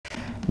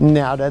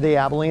Now to the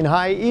Abilene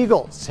High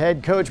Eagles.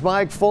 Head coach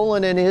Mike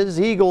Fullen and his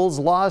Eagles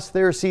lost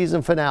their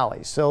season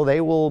finale, so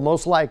they will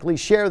most likely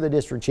share the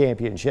district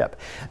championship.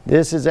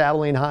 This is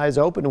Abilene High's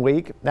open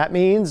week. That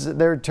means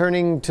they're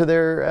turning to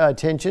their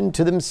attention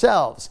to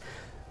themselves.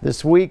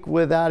 This week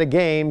without a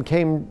game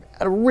came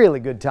at a really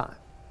good time.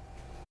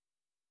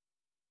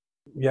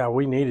 Yeah,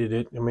 we needed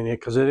it. I mean,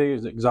 because it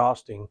is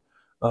exhausting,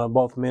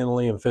 both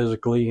mentally and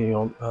physically,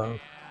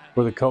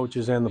 for the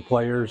coaches and the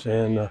players.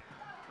 And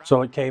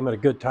so it came at a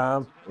good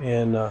time.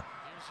 And,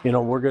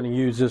 we're going to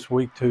use this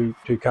week to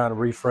kind of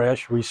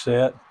refresh,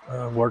 reset,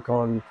 work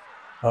on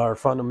our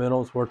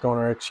fundamentals, work on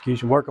our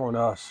execution, work on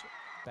us.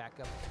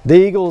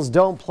 The Eagles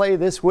don't play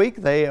this week.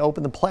 They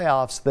open the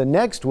playoffs the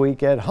next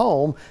week at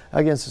home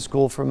against a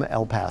school from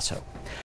El Paso.